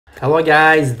Hello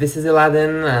guys, this is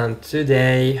Aladdin and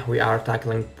today we are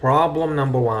tackling problem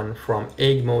number 1 from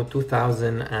EGMO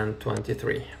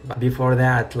 2023. But before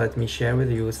that, let me share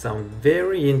with you some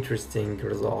very interesting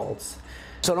results.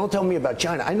 So don't tell me about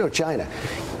China. I know China.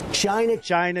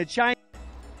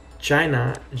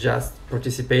 China just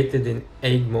participated in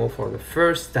EGMO for the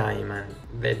first time and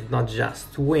they did not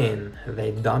just win,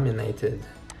 they dominated.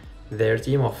 Their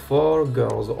team of 4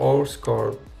 girls all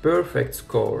scored perfect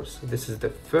scores. This is the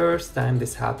first time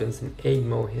this happens in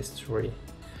EGMO history.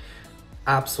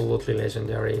 Absolutely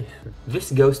legendary.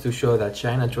 This goes to show that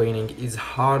China training is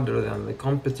harder than the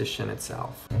competition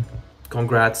itself.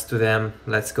 Congrats to them.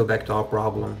 Let's go back to our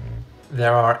problem.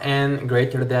 There are n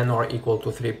greater than or equal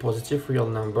to 3 positive real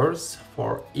numbers.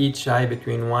 For each I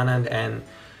between 1 and n,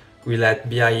 we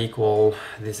let bi equal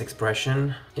this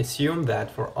expression. Assume that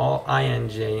for all I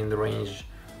and j in the range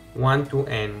 1 to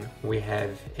n, we have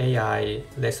ai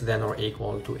less than or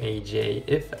equal to aj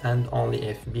if and only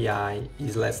if bi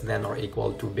is less than or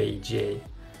equal to bj.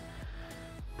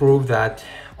 Prove that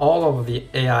all of the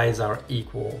ai's are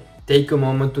equal. Take a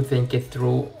moment to think it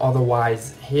through,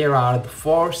 otherwise here are the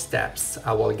 4 steps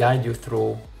I will guide you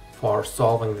through for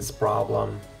solving this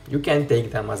problem. You can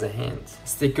take them as a hint.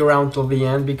 Stick around till the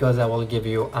end because I will give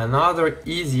you another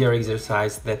easier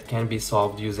exercise that can be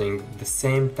solved using the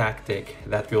same tactic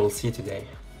that we will see today.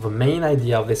 The main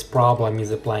idea of this problem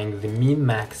is applying the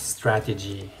min-max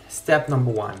strategy. Step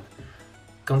number 1.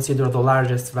 Consider the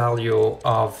largest value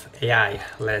of ai.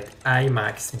 Let I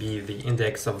max be the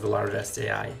index of the largest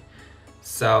ai.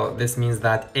 So this means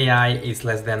that ai is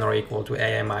less than or equal to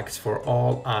ai max for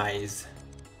all i's,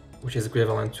 which is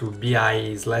equivalent to bi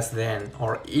is less than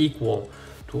or equal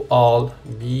to all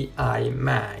bi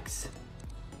max.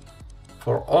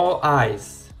 For all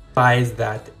i's, implies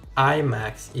that I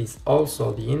max is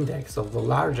also the index of the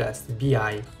largest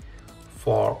bi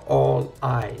for all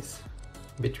i's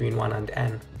between 1 and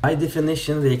n. By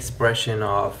definition, the expression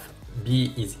of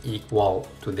b is equal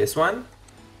to this one.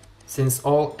 Since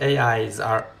all ai's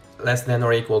are less than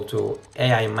or equal to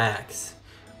ai max,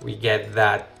 we get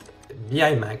that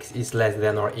bi max is less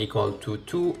than or equal to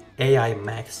 2 ai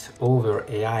max over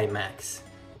ai max,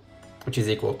 which is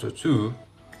equal to 2,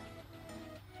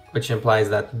 which implies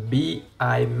that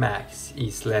bi max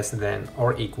is less than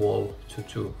or equal to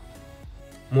 2.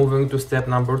 Moving to step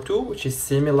number 2, which is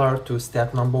similar to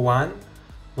step number 1.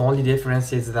 The only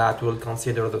difference is that we'll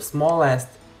consider the smallest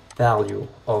value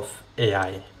of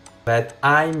ai. Let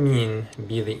I min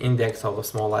be the index of the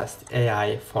smallest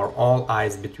ai for all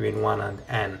i's between 1 and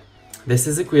n. This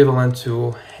is equivalent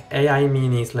to ai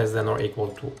min is less than or equal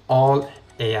to all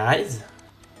ai's,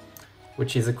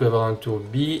 which is equivalent to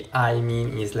bi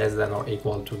min is less than or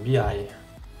equal to bi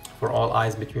for all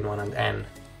i's between 1 and n,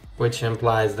 which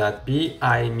implies that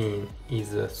bi min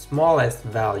is the smallest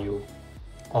value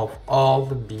of all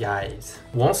the bi's.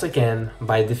 Once again,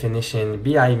 by definition,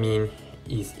 bi min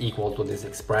is equal to this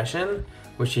expression,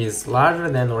 which is larger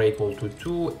than or equal to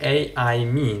 2 ai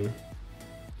min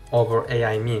over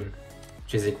ai min,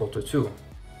 which is equal to 2.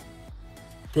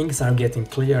 Things are getting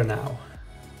clear now.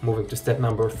 Moving to step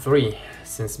number 3.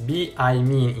 Since bi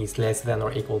min is less than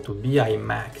or equal to bi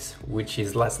max, which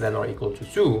is less than or equal to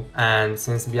 2, and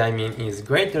since bi min is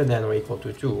greater than or equal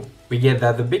to 2, we get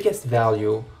that the biggest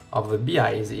value of the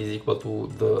bi's is equal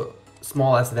to the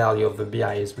smallest value of the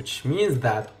bi's, which means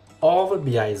that all the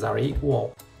bi's are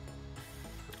equal.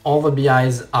 All the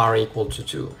bi's are equal to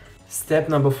 2. Step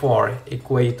number 4.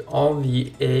 Equate all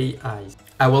the ai's.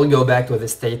 I will go back to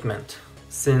this statement.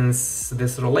 Since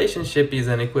this relationship is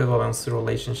an equivalence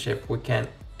relationship, we can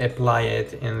apply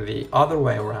it in the other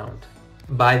way around.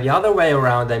 By the other way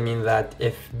around, I mean that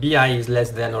if bi is less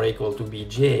than or equal to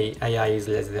bj, ai is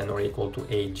less than or equal to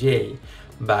aj.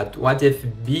 But what if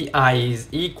bi is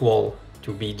equal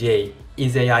to bj?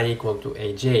 Is ai equal to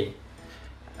aj?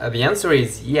 The answer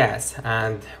is yes,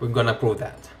 and we're gonna prove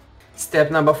that.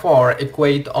 Step number 4.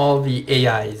 Equate all the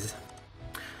ai's.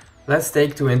 Let's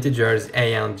take 2 integers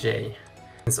a and j.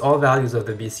 Since all values of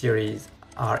the b series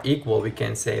are equal, we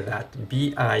can say that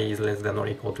bi is less than or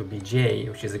equal to bj,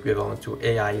 which is equivalent to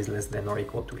ai is less than or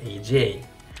equal to aj.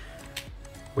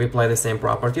 We apply the same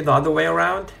property the other way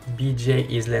around. bj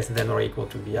is less than or equal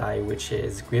to bi, which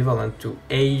is equivalent to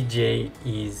aj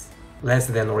is less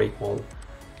than or equal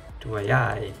to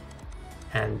ai.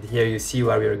 And here you see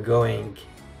where we're going.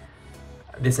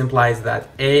 This implies that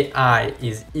ai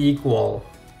is equal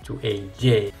to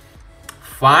aj.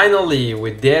 Finally,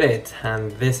 we did it,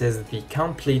 and this is the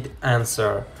complete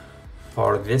answer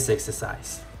for this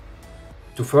exercise.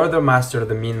 To further master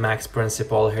the min-max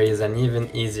principle, here is an even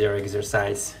easier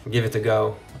exercise. Give it a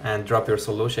go and drop your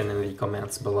solution in the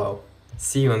comments below.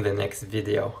 See you in the next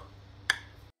video.